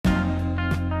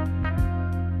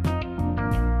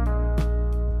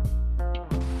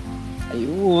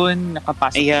Ayun,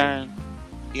 nakapasok. Ayan.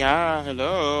 Yeah,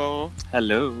 hello.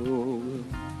 Hello.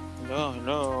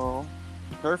 Hello.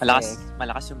 Perfect.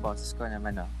 Malakas yung boses ko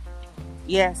naman, oh.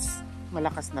 Yes,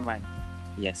 malakas naman.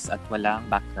 Yes, at walang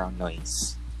background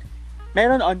noise.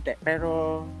 Meron onte,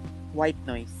 pero white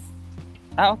noise.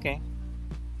 Okay.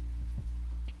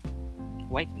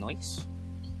 White noise?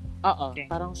 Oo, Okay.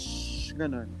 parang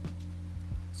ganun.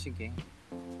 Sige.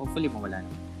 Hopefully mawala na.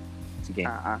 Sige.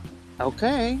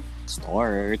 Okay.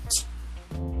 Start.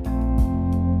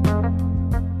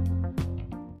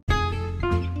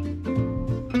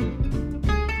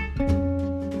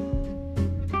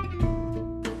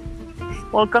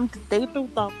 Welcome to Tato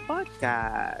Talk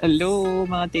Podcast. Hello,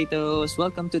 mga Tatos.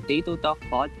 Welcome to Tato Talk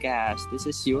Podcast. This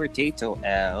is your Tato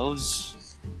Elves.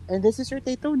 And this is your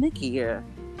Tato Nikki.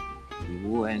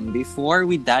 Ooh, and before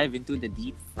we dive into the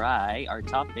deep fry, our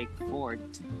topic for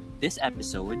this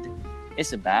episode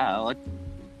is about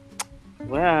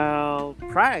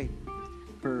pride.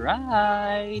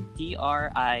 Pride.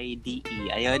 Pride.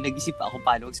 Ayun, nag-isip ako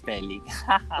paano mag-spelling.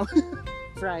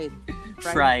 Fried.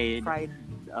 Fried.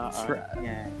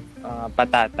 Yeah.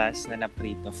 Patatas na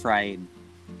naprito. Fried.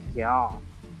 Yeah.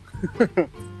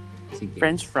 Sige.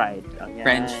 French fried. Ayan.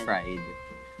 French fried.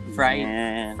 Fried.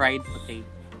 Ayan. Fried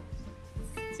potato.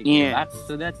 Sige, Yes. back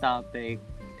to the topic.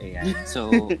 Ayan.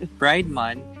 So, Pride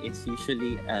Month is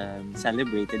usually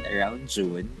celebrated around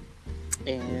June.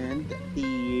 And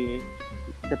the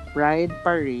Pride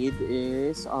Parade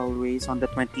is always on the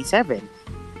 27th.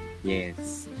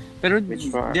 Yes. Pero Which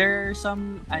there are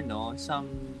some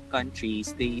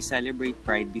countries, they celebrate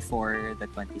Pride before the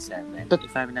 27th,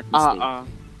 if I'm not mistaken.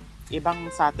 Ibang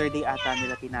Saturday ata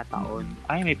nila tinataon.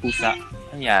 Ay, may pusa.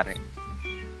 Nangyari?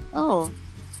 Oh,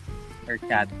 Or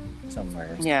cat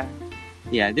somewhere. yeah.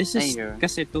 Yeah, this is Ayun.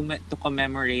 kasi to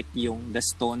commemorate the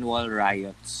Stonewall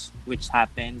riots, which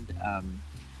happened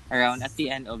around at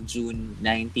the end of June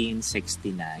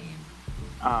 1969.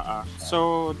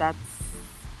 So that's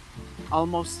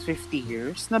almost 50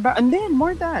 years na ba? And then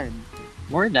more than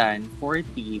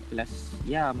 40 plus,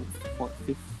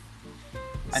 50.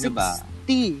 Ano ba?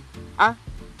 60.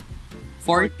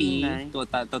 40 to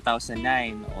 2009.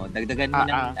 O, dagdagan mo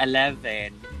ng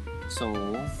 11. So,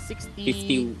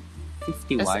 60.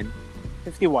 51.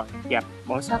 51. Yep.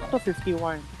 Sakto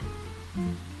 51.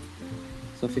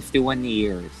 So, 51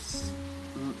 years.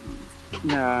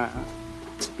 Na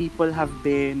people have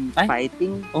been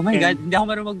fighting. Oh my God, hindi ako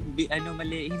marunong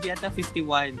mali. Hindi ata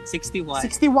 51. 61.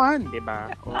 61, di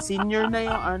ba? Senior na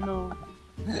yung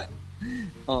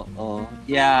Oo.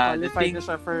 Yeah. Qualified na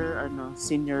siya for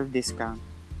senior discount.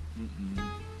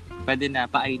 Pwede na,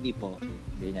 pa-ID po.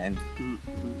 Ganyan.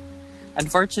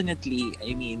 Unfortunately,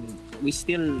 I mean, we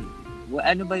still,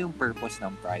 ano ba yung purpose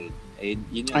ng Pride?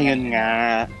 Ayun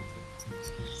nga.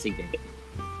 Sige.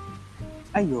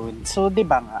 Ayun. So, di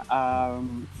ba nga,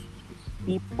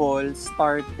 people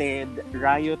started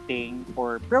rioting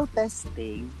or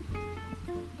protesting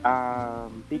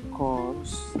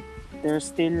because there's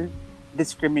still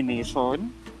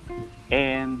discrimination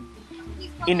and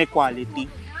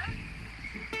inequality.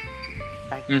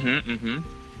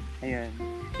 Ayun.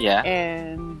 Yeah.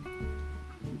 And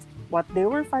what they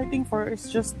were fighting for is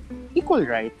just equal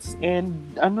rights and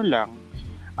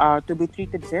to be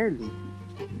treated fairly.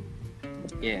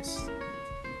 Yes.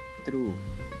 True.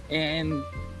 And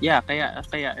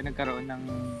kaya nagkaroon ng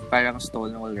parang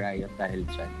Stonewall riot dahil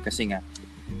dyan. Kasi nga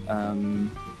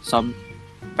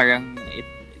parang it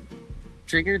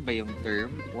triggered ba yung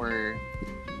term or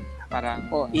parang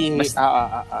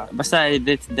basta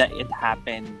it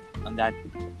happened on that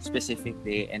specific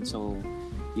day, and so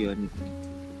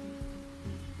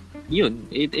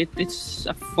it's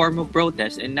a form of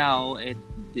protest, and now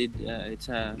it's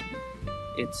a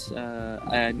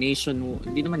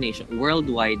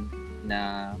worldwide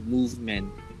na movement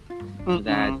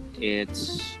that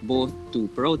it's both to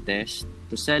protest,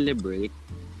 to celebrate,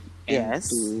 and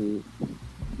to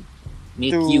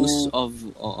make use of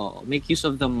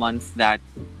the month that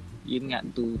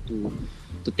to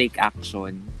take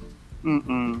action.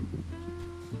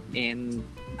 And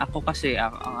ako kasi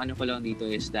ang ano ko lang dito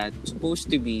is that supposed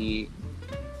to be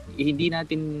hindi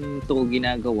natin to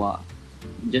ginagawa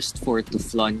just to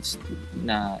flaunt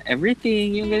na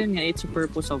everything, yung ganun nga, it's a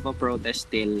purpose of a protest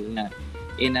still na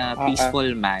in a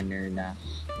peaceful manner na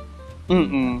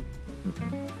yun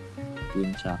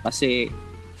siya. Kasi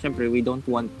syempre we don't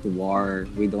want war,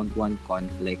 we don't want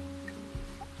conflict.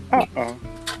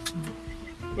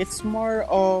 It's more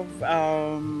of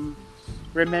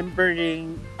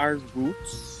remembering our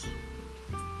roots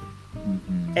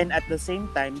and at the same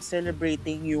time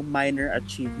celebrating yung minor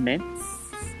achievements.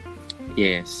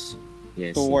 Yes.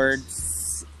 Yes.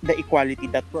 towards the equality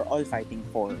that we're all fighting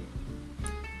for.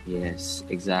 Yes,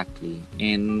 exactly.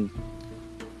 And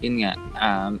yun nga,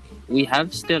 we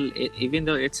have still, even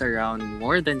though it's around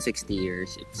more than 60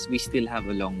 years, we still have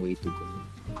a long way to go.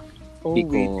 Oh, we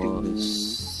do.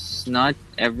 Because not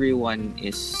everyone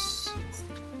is,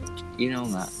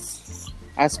 nga,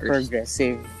 As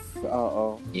progressive.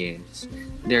 Oo. yes,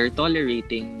 they're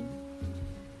tolerating,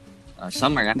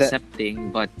 some are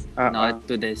accepting, but not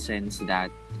to the sense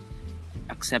that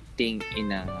accepting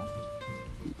in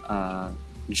a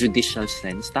judicial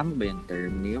sense. Tama ba yung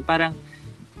term? Yung parang,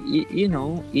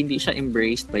 hindi siya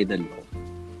embraced by the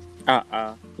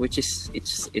law. Which is,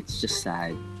 it's just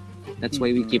sad. That's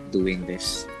why we keep doing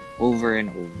this over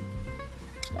and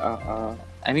over.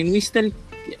 I mean, we still,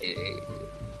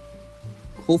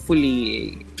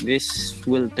 hopefully, this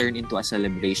will turn into a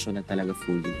celebration na talaga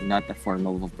fully, not a form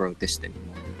of a protest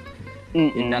anymore.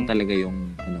 Yun na talaga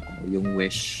yung, yung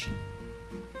wish.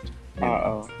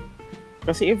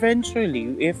 Kasi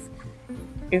eventually,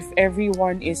 if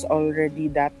everyone is already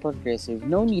that progressive,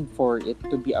 no need for it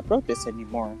to be a protest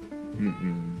anymore.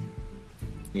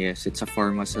 Yes, it's a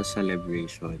form of a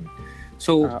celebration.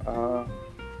 So,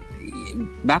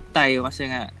 back tayo kasi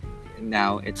nga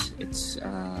now it's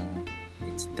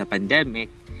the pandemic.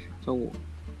 So,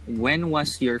 when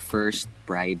was your first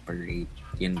Pride Parade?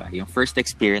 Yun ba? Yung first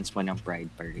experience mo ng Pride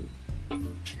Parade?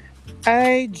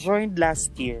 I joined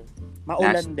last year.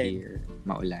 Maulan Last din. year.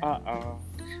 Maulan.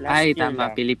 Last year tama.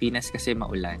 lang. Pilipinas kasi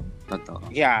maulan. Totoo.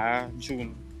 Yeah,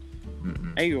 June.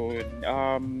 Ayun.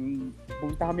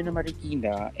 Pumunta kami na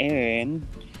Marikina and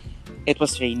it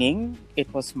was raining. It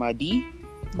was muddy.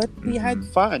 But we had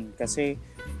fun kasi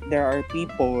there are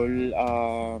people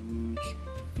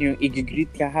yung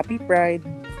i-greet ka, Happy Pride.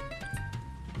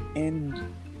 And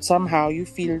somehow you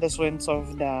feel the sense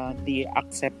of the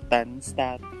acceptance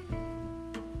that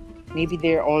maybe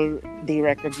they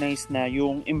recognize na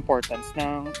yung importance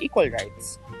ng equal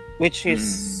rights, which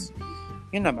is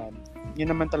yun naman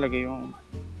talaga yung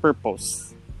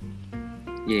purpose.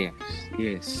 Yes.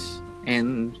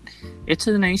 And it's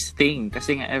a nice thing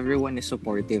kasi nga everyone is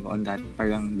supportive on that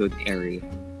parang doon area.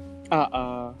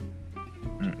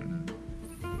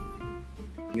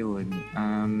 Yun.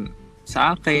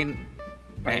 Sa akin,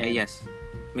 yes.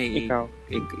 May ikaw.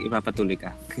 Ipapatuloy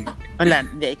ka. Wala,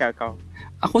 hindi, ikaw.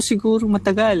 Ako siguro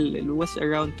matagal. It was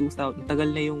around 2000. Tagal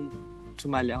na yung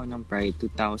sumali ako ng Pride,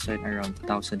 around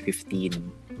 2015.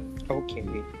 Okay.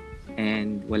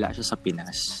 And wala siya sa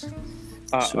Pinas.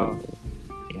 So,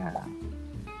 yeah.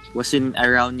 Was in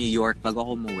around New York bago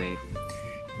ako umuwi.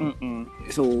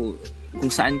 So,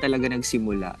 kung saan talaga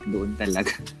nagsimula, doon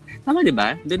talaga. Tama, di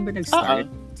ba? Doon ba nag-start?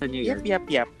 Sa New York?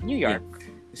 Yep. New York.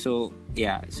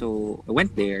 Yeah. So, I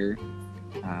went there.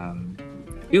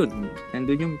 Yun.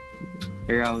 Nandun yung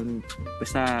around,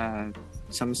 basta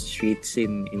some streets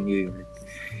in New York.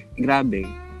 Grabe.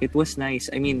 It was nice.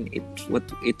 I mean, it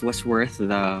was worth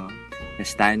the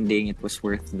standing. It was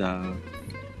worth the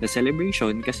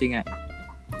celebration kasi nga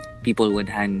people would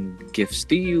hand gifts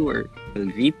to you or will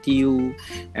greet you.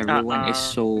 Everyone is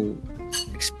so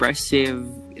expressive.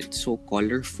 It's so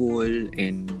colorful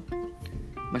and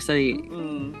basta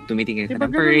tumitingin ka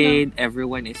ng parade.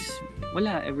 Everyone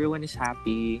is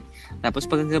happy. Tapos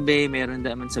pagkagabi, meron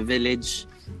naman sa village,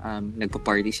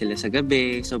 nagpa-party sila sa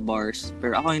gabi, sa bars.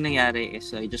 Pero ako yung nangyari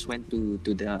is I just went to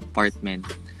the apartment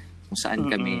kung saan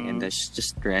kami and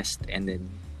just rest and then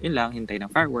yun lang, hintay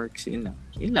ng fireworks, yun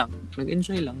lang.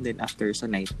 Nag-enjoy lang din after sa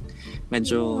night.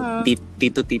 Medyo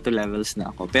tito levels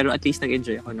na ako. Pero at least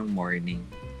nag-enjoy ako ng morning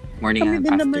kami and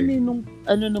din after. naman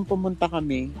nung pumunta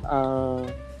kami,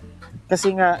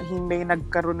 kasi nga may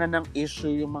nagkaroon na ng issue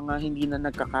yung mga hindi na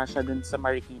nagkakasya dun sa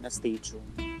Marikina Stadium.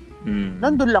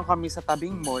 Nandun lang kami sa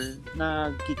tabing mall,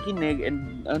 nagkikinig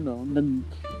and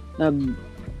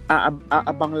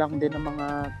aabang lang din ng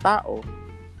mga tao.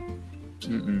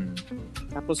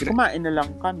 Tapos kumain na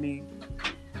lang kami.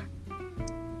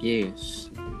 Yes.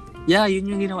 Yeah, yun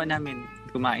yung ginawa namin.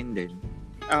 Kumain din.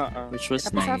 Which was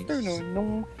Tapos nice. after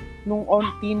nung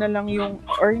onti na lang yung,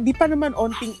 or hindi pa naman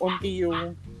onting-onti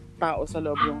yung tao sa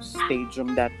loob yung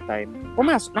stadium that time.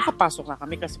 Nakapasok na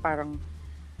kami kasi parang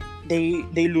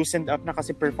they loosened up na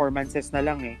kasi performances na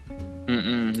lang eh.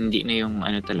 Hindi na yung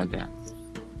talaga.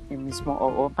 Yung mismo,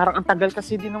 parang ang tagal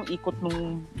kasi din ng ikot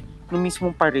nung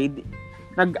mismong parade.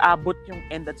 Nag-abot yung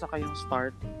end at saka yung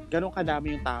start. Ganun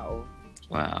kadami yung tao.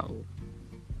 Wow.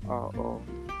 Oo.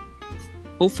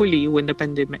 Hopefully, when the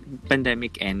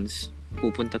pandemic ends,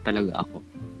 pupunta talaga ako.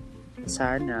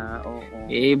 Sana, oo.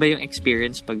 Iba yung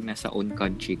experience pag nasa own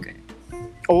country ka.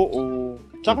 Oo.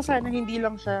 Tsaka sana hindi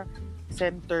lang siya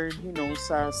centered,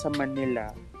 sa Manila.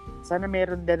 Sana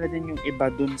meron din na din yung iba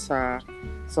dun sa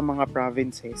mga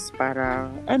provinces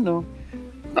para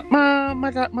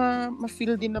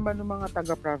ma-feel din naman ng mga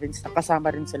taga-province na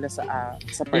kasama rin sila sa Yeah.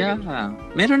 parade.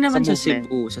 Meron naman sa movement.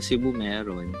 Cebu. Sa Cebu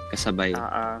meron. Kasabay.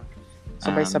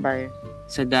 Sabay-sabay.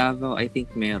 Sa Davao, I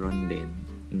think meron din.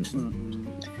 Mm-mm.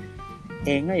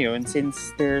 Ngayon,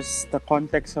 since there's the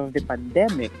context of the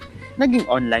pandemic, naging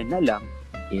online na lang.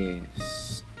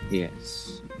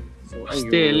 Yes. So,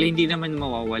 ayun. Still, hindi naman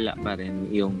mawawala pa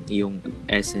rin yung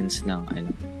essence ng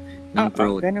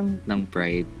ganun, ng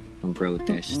pride, ng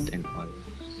protest and all.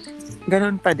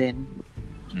 ganun pa din.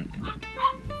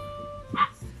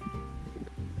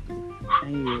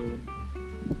 Ayun.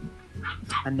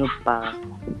 Ano pa?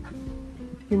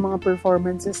 Yung mga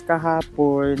performances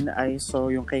kahapon, I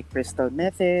saw yung kay Crystal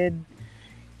Method,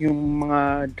 yung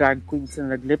mga drag queens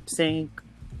na nag-lip sync.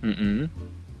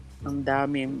 Ang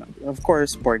dami. Of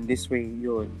course, Born This Way,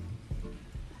 yun.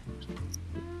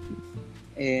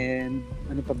 And,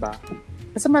 ano pa ba?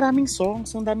 Kasi maraming songs,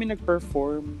 ang dami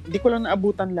nag-perform. Hindi ko lang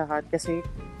naabutan lahat kasi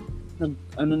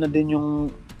na din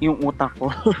yung utak ko.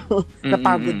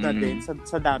 Napagod na din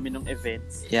sa dami ng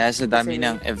events. Yeah, sa dami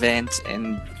ng events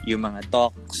and yung mga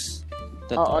talks.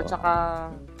 Totoo. Oo, tsaka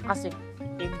kasi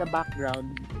in the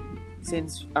background,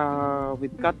 since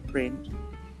with Cutprint,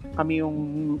 kami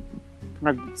yung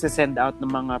nag-send out ng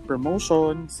mga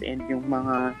promotions and yung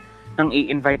mga nang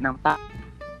i-invite ng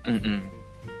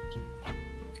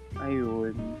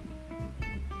Ayun.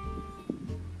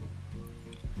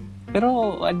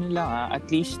 Pero ano lang at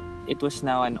least it was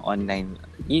now an online.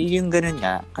 Yung ganun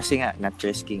nga, kasi nga, not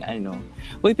risking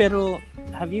Uy, pero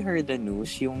have you heard the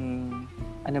news? Yung,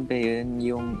 ano ba yun?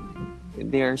 Yung,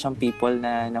 there are some people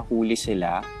na nahuli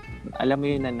sila. Alam mo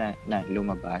yun na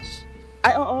lumabas?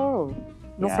 Ay, oo.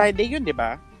 No Friday yun, di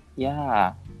ba?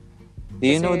 Yeah. Do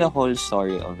you know the whole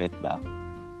story of it ba?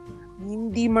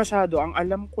 Hindi masyado. Ang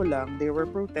alam ko lang, they were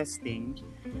protesting.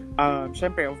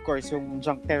 Syempre, of course, yung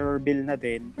junk terror bill na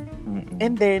din.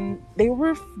 And then, they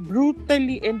were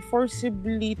brutally and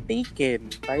forcibly taken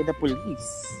by the police.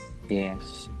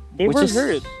 Yes. They were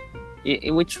hurt.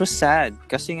 Which was sad.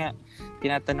 Kasi nga,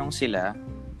 tinatanong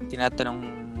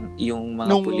yung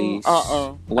mga police,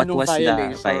 what was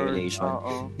the violation?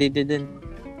 They didn't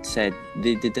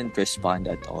respond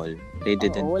at all. They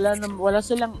didn't. Wala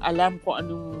silang alam kung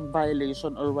anong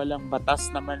violation or walang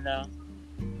batas naman na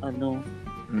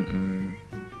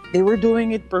They were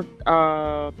doing it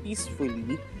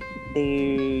peacefully.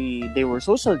 They were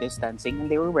social distancing and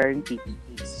they were wearing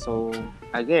PPEs. So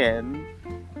again,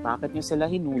 bakit nyo sila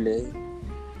hinuli?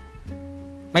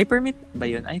 May permit ba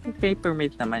yun? I think may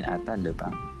permit naman ata, di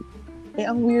ba?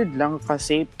 Ang weird lang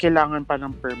kasi kailangan pa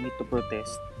ng permit to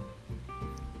protest.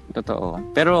 Totoo.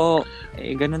 Pero,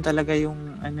 ganun talaga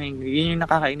yung, yun yung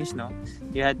nakakainis, no?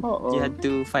 You had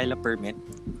to file a permit.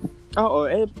 Oo,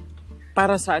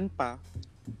 para saan pa?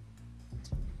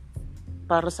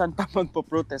 Para saan pa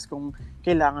magpo-protest kung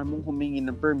kailangan mong humingi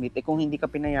ng permit? Kung hindi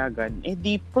ka pinayagan,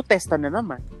 di protesta na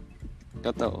naman.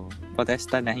 Totoo.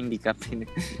 Protesta na hindi ka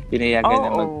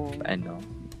pinayagan na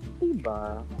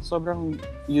Diba? Sobrang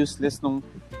useless nung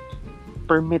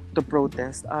permit to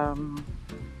protest.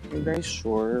 You guys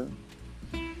sure?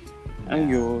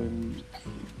 Ayun.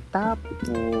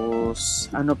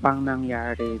 Tapos, ano pang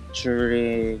nangyari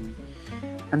during...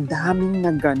 Ang daming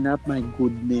naganap, my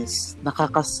goodness.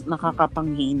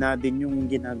 Nakakapanghina din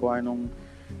yung ginagawa ng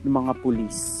mga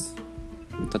pulis.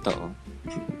 Totoo.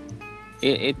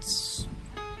 It's...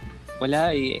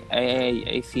 Wala,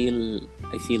 I feel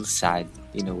sad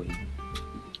in a way.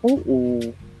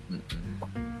 Oo.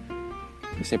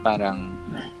 Kasi parang...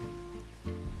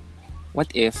 What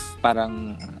if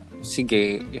parang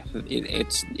sige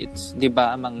it's 'di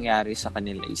ba ang mangyari sa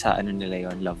kanila nila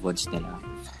yon, loved ones nila,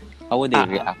 how would they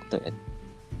react to it?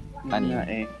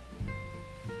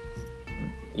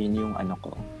 Yun yung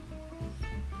ko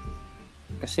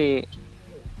kasi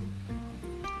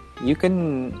you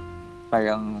can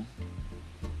parang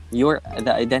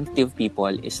the identity of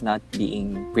people is not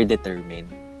being predetermined,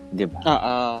 'di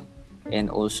ba? And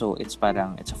also it's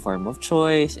a form of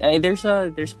choice. There's a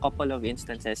couple of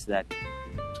instances that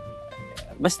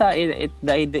basta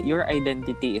your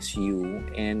identity is you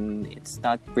and it's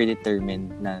not predetermined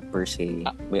na per se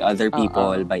by other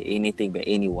people, by anything, by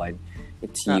anyone.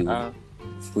 It's you,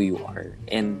 who you are.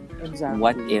 And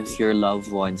what if your loved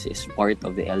ones is part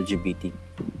of the LGBTQ++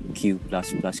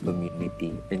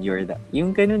 community and you're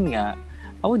yung ganun nga,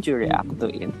 how would you react to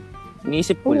it?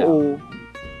 Iniisip ko lang.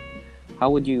 How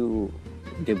would you,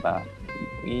 'di ba?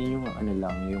 Yun yung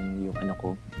yung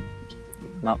ko.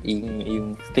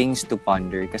 yung things to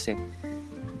ponder kasi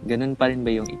ganun pa rin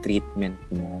ba yung treatment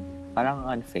mo? Parang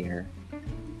unfair.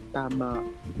 Tama.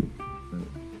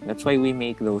 That's why we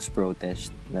make those protests,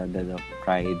 the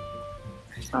pride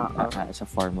as a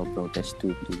form of protest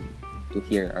to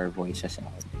hear our voices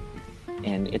out.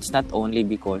 And it's not only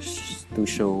because to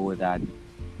show that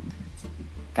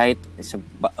kahit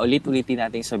ulit-ulitin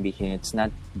natin sabihin, it's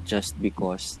not just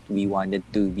because we wanted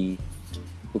to be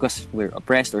because we're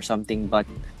oppressed or something, but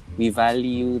we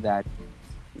value that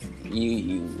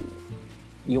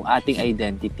yung ating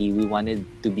identity, we wanted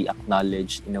to be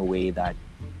acknowledged in a way that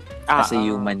as a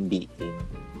human being.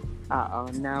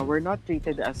 Na we're not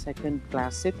treated as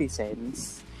second-class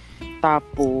citizens.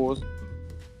 Tapos,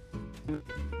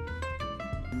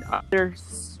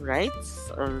 others' rights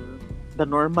or the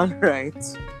normal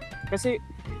rights. Kasi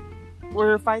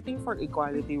we're fighting for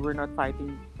equality. We're not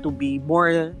fighting to be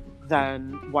more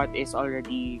than what is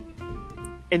already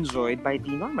enjoyed by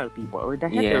the normal people or the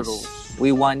heteros. Yes,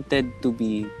 we wanted to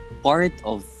be part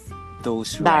of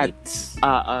those rights.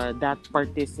 That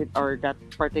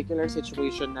particular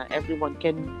situation na everyone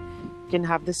can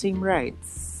have the same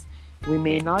rights. We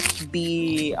may not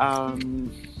be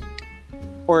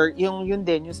or yung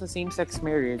din yung sa same-sex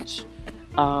marriage.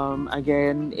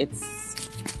 Again, it's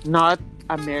not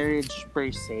a marriage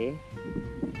per se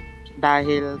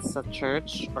dahil sa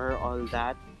church or all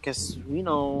that, because we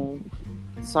know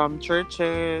some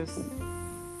churches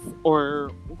or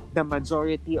the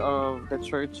majority of the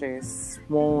churches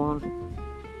won't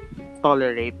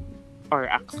tolerate or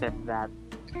accept that.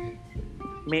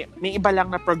 May iba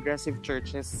lang na progressive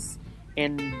churches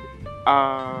and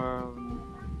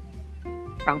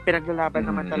ang pinaglalaban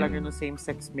naman talaga ng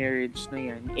same-sex marriage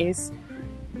na yan is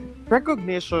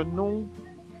recognition nung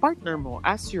partner mo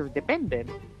as your dependent.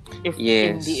 If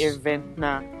in the event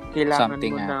na kailangan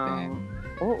something mo happen.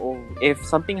 If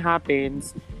something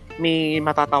happens, may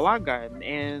matatawagan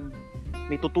and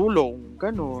may tutulong,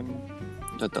 ganun.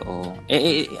 Totoo.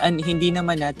 Hindi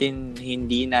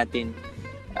natin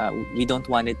we don't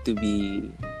want it to be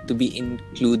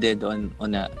included on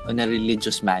a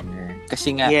religious manner.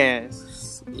 Kasi nga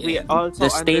yes, we also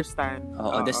understand.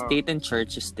 The state and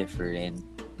church is different.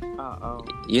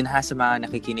 Yun sa mga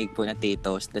nakikinig po na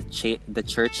Tatos, the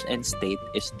church and state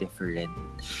is different.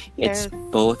 Yes. It's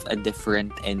both a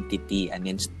different entity, an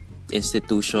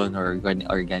institution or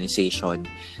organization.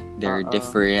 They're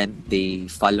different. They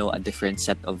follow a different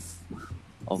set of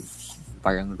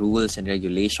parang rules and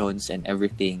regulations and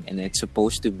everything. And it's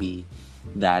supposed to be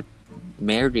that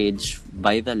marriage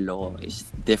by the law is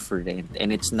different and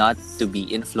it's not to be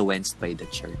influenced by the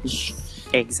church.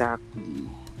 Exactly.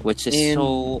 Which is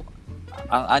so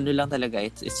ano lang talaga,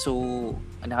 it's so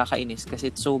nakakainis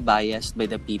kasi it's so biased by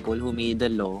the people who made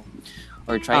the law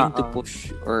or trying to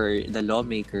push, or the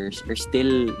lawmakers are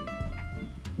still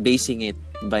basing it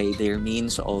by their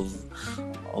means of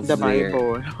the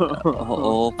Bible.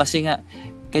 Kasi nga,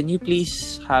 can you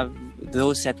please have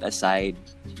those set aside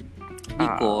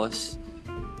because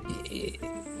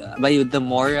the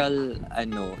moral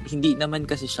hindi naman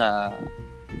kasi siya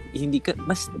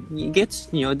mas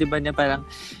gets nyo, di ba, na parang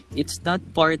it's not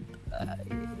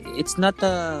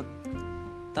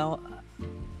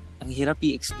ang hirap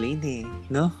i-explain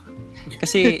no?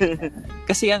 Kasi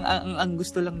ang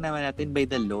gusto lang naman natin by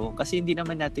the law, kasi hindi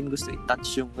naman natin gusto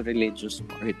i-touch yung religious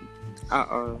part.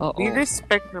 We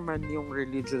respect naman yung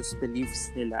religious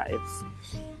beliefs nila if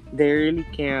they really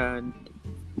can't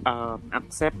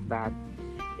accept that.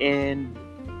 And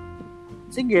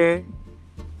sige,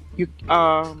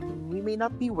 we may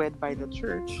not be wed by the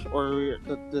church, or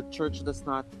the church does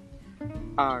not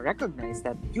recognize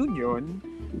that union,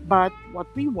 but what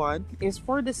we want is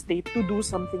for the state to do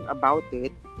something about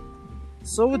it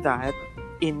so that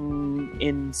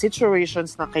in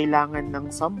situations na kailangan ng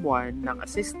someone ng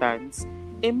assistance,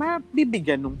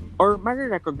 mabibigyan or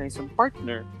ma-recognize yung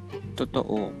partner.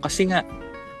 Totoo. Kasi nga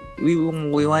we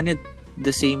wanted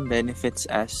the same benefits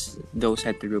as those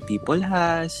hetero people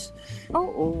has.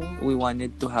 We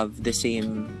wanted to have the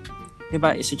same,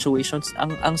 diba, situations.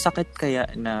 Ang sakit kaya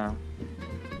na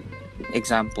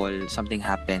example, something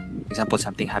happened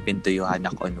to you,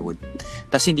 Hanak on Wood.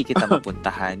 Tapos hindi kita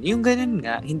mapuntahan. Yung ganun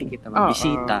nga, hindi kita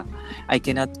mabisita. I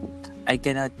cannot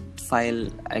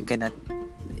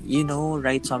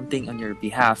write something on your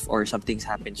behalf, or something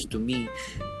happens to me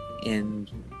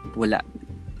and wala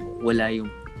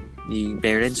yung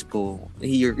parents ko,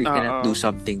 you cannot do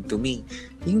something to me.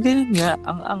 Yung ganun nga,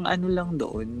 ang ano lang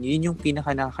doon, yun yung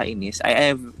pinaka nakakainis.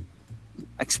 I have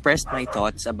expressed my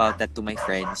thoughts about that to my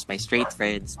friends, my straight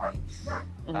friends.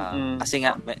 Kasi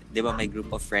nga, di ba, my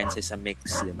group of friends is a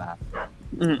mix, di ba?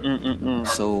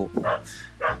 So,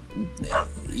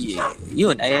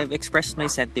 yun, I have expressed my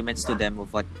sentiments to them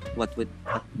of what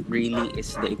really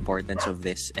is the importance of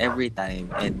this every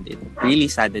time, and it really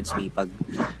saddens me pag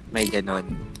may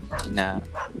ganon na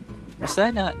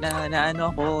basta na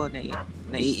ano ako,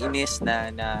 naiinis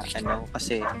na ano,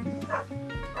 kasi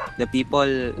the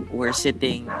people who are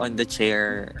sitting on the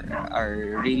chair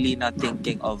are really not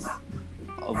thinking of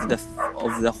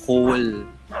the whole,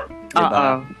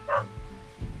 diba?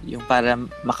 Yung para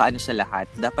makaano sa lahat.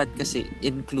 Dapat kasi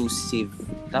inclusive.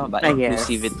 Tama ba? Yes.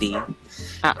 Inclusivity.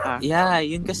 Yeah,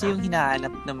 yun kasi yung hinahanap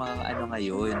ng mga ano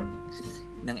ngayon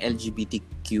ng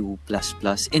LGBTQ++.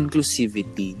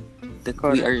 Inclusivity. That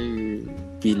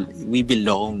we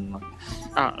belong.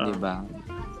 Diba?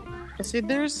 Kasi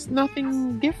there's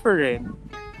nothing different.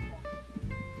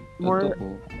 More,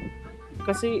 Totoo.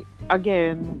 kasi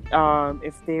again,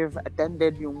 if they've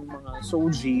attended yung mga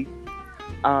SOGI,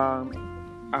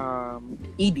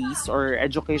 EDs or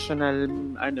educational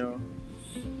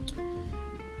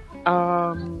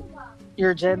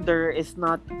your gender is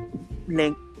not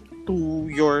linked to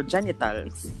your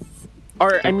genitals,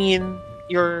 or I mean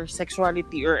your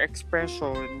sexuality or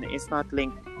expression is not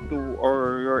linked to,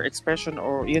 or your expression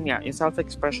or yun nga, yung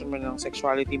self-expression mo ng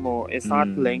sexuality mo is not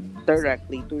linked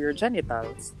directly to your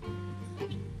genitals.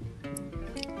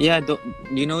 Yeah,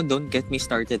 don't get me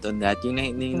started on that. Yung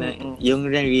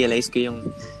na-realize ko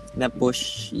yung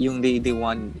na-push, yung they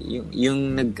want,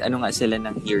 yung nag-ano nga sila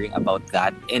ng hearing about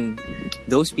that. And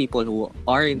those people who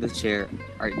are in the chair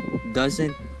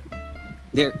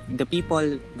the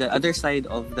people, the other side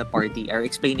of the party are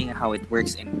explaining how it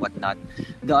works and whatnot.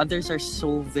 The others are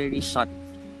so very shut.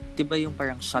 Diba yung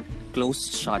parang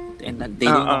closed shut, and they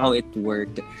don't know how it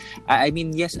worked. I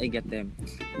mean, yes, I get them.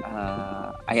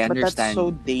 I understand. But that's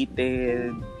so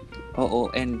dated.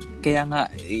 Oo, and kaya nga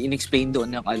in-explain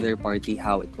doon ng other party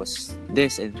how it was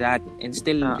this and that, and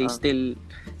still they still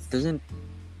doesn't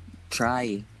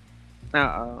try.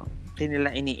 Hindi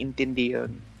nila iniintindi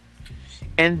yun.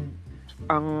 And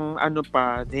ang ano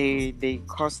pa, they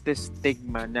cause this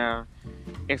stigma na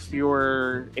if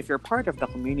you're part of the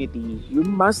community, you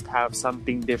must have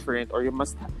something different, or you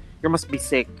must be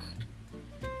sick.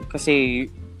 Kasi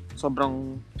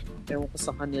sobrang ewan ko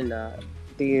sa kanila,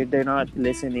 they're not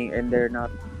listening, and they're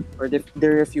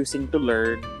refusing to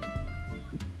learn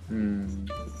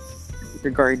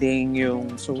regarding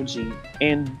yung SOGI.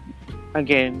 And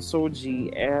again, SOGI,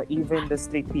 even the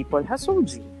straight people has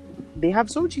SOGI. They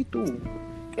have SOGI too.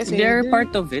 Kasi they're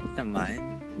part of it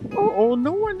naman. Oo,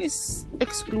 no one is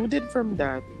excluded from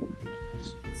that.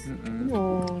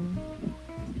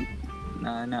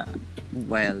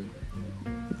 Well,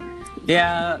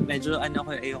 kaya medyo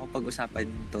ayoko pag-usapan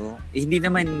to. Hindi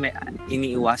naman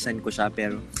iniiwasan ko siya,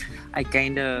 pero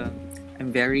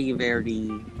I'm very, very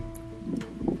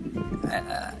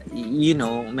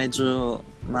medyo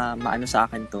maano sa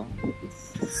akin to.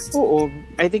 Oo,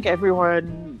 I think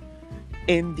everyone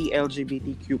in the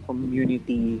LGBTQ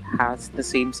community has the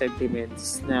same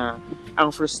sentiments, na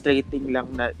ang frustrating lang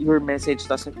na your message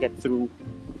doesn't get through,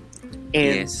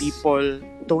 and people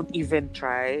don't even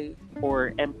try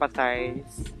or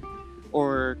empathize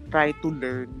or try to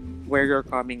learn where you're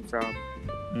coming from.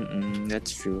 That's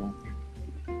true.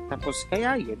 Tapos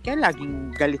kaya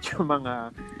laging galit yung mga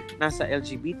nasa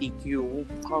LGBTQ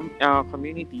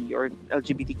community or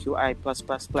LGBTQI++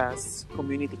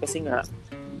 community, kasi nga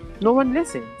no one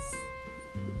listens.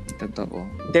 Totoo.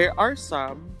 There are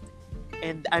some,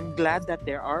 and I'm glad that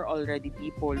there are already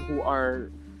people who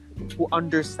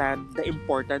understand the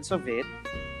importance of it,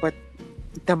 but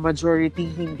the majority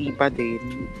hindi pa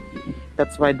din.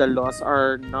 That's why the laws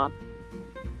are not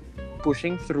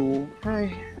pushing through.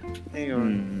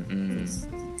 Ayun.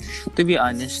 To be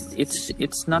honest,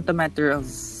 it's not a matter of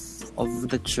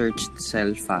the church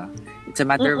itself. It's a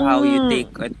matter of how you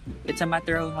take it. It's a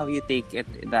matter of how you take it,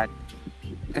 that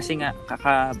kasi nga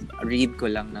kaka-read ko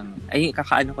lang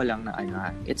kakaano ko lang na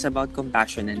it's about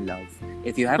compassion and love.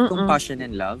 If you have compassion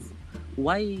and love,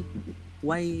 why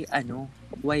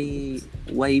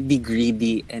be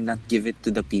greedy and not give it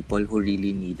to the people who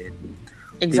really need it?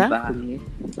 Exactly.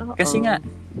 Diba? Kasi nga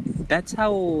that's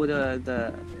how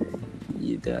the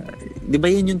diba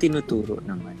yun yung tinuturo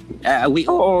naman.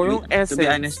 Yung essence. To be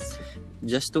honest,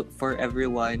 for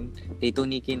everyone, Tito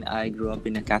Nikki and I grew up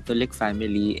in a Catholic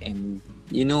family, and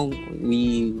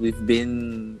we've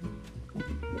been,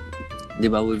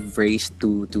 diba, we've raised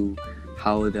to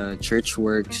how the church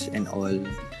works and all,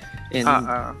 and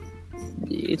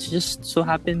it's just so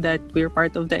happened that we're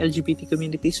part of the LGBT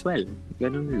community as well.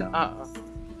 Ganun lang.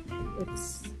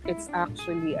 It's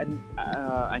actually an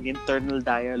internal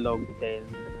dialogue then.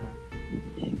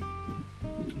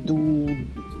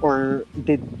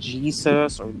 did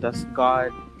Jesus or does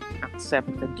God accept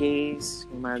the gays,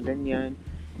 yung mga ganyan.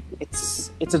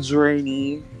 It's a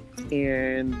journey,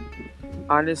 and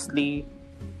honestly,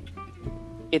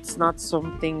 it's not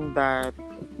something that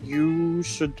you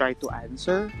should try to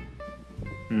answer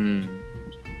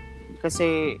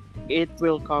kasi it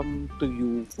will come to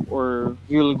you, or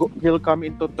you'll come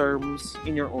into terms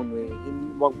in your own way.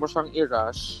 Wag mo siyang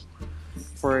i-rush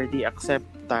for the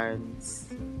acceptance,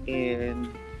 and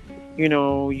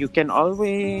you can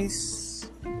always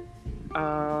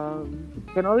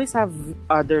have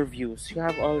other views. You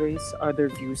have always other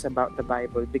views about the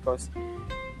Bible, because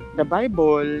the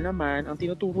Bible naman, ang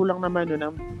tinuturo lang naman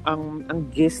nun, ang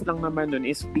gist lang naman nun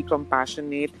is be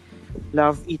compassionate,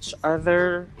 love each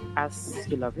other as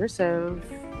you love yourself,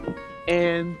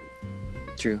 and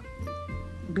True.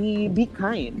 be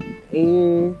kind.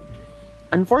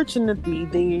 Unfortunately,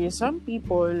 some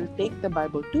people take the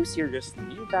Bible too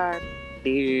seriously, that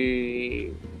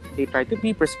they try to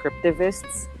be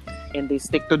prescriptivists, and they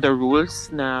stick to the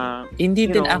rules na Hindi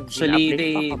din actually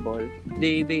applicable.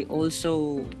 they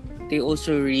also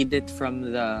read it from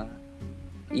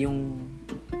yung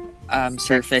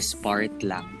surface part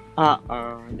lang.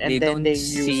 And They then don't they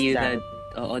see use that.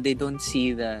 they don't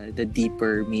see the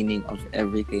deeper meaning of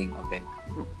everything of it.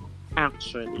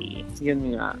 Actually,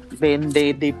 yun nga. Then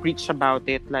they preach about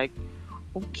it like,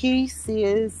 okay,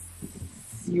 sis,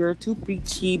 you're too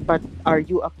preachy, but are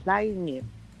you applying it?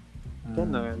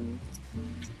 Ganon.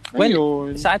 Well,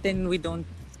 Ayun. sa atin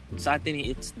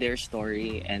it's their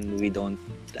story, and we don't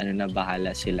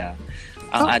bahala sila.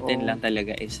 Ang atin lang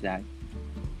talaga is that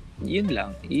yun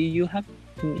lang, you have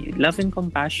love and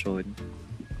compassion.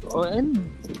 And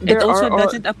It also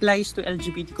doesn't apply to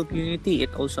LGBT community.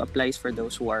 It also applies for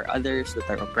those who are others that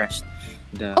are oppressed.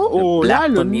 The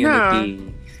black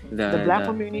community, the black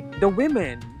community, the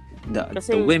women, the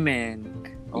Kasi, women.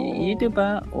 Yun,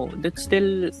 diba? That's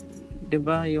still,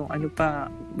 diba, yung ano pa,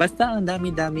 basta ang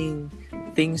dami-daming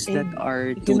things that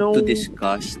are to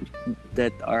discuss,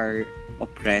 that are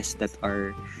oppressed, that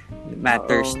are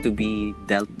matters to be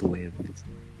dealt with.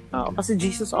 Kasi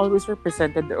Jesus always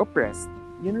represented the oppressed.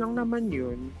 Yun lang naman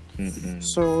yun. Mm-hmm.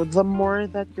 So, the more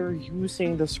that you're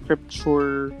using the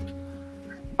scripture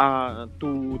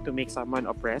to make someone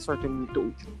oppressed, or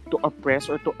to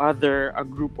oppress or to other a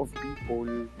group of people,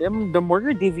 then the more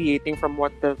you're deviating from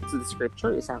what the scripture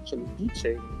is actually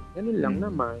teaching. Ganun lang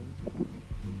naman.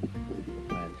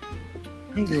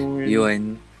 Ayun.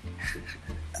 Yun.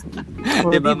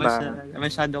 Diba?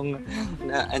 Masyadong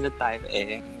tayo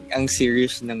ang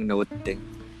serious ng note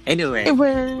Anyway.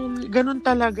 Well, ganun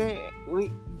talaga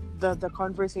the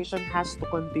conversation has to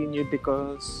continue,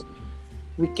 because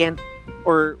we can't,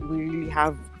 or we really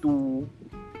have to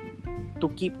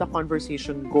keep the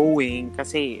conversation going,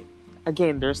 kasi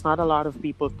again, there's not a lot of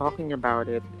people talking about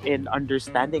it and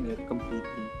understanding it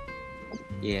completely.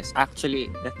 Yes, actually,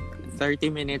 that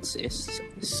 30 minutes is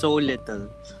so little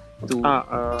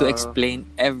to explain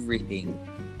everything.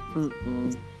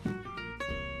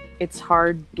 It's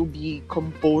hard to be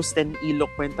composed and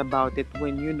eloquent about it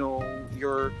when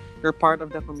you're part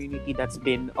of the community that's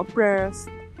been oppressed,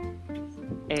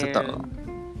 and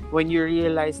when you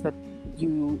realize that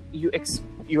you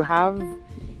have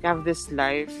this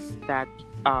life that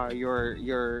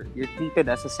you're treated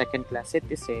as a second-class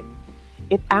citizen.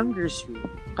 It angers you,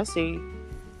 kasi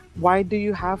why do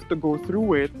you have to go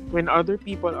through it when other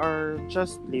people are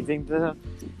just living the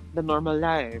normal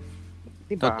life?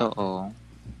 Diba? Totoo.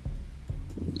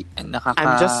 I'm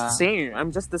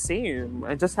just the same.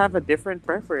 I just have a different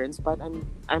preference, but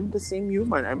I'm the same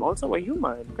human. I'm also a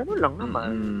human. Ganun lang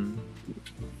naman.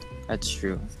 That's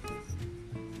true.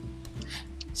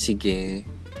 Sige.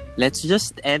 Let's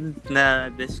just end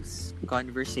this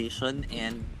conversation,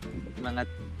 and mga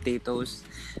titos,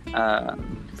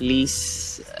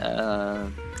 please,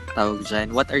 tawag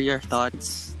dyan, what are your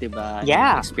thoughts, diba?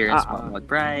 Yeah. Experience mo about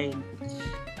Pride.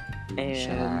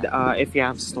 And if you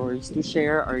have stories to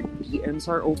share, our DMs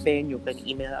are open. You can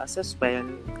email us as well.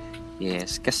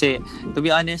 Yes, kasi to be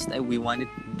honest, we wanted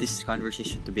this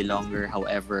conversation to be longer.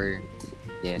 However,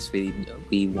 yes, we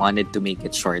wanted to make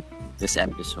it short this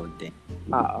episode din.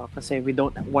 Kasi we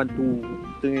don't want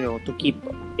to keep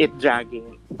it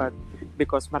dragging, but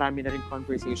because marami na rin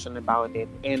conversation about it,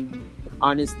 and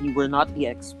honestly, we're not the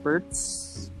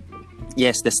experts.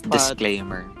 Yes, this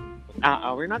disclaimer.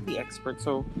 We're not the experts,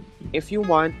 so if you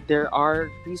want, there are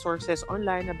resources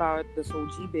online about the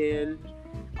SOGI bill,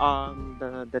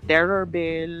 the terror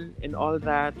bill, and all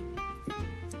that.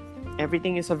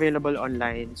 Everything is available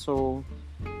online. So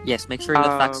yes, make sure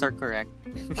the facts are correct.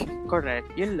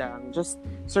 Correct. Yun lang. Just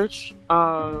search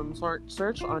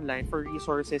online for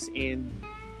resources, and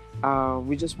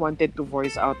we just wanted to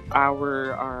voice out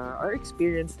our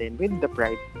experience then with the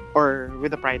Pride, or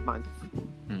with the Pride Month.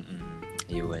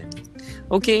 Yun.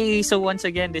 Okay, so once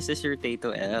again, this is your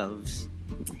Tato Elves.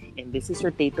 And this is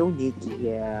your Tato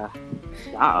Nikki. Yeah.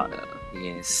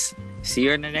 Yes. See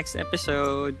you in the next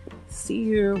episode. See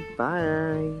you.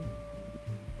 Bye.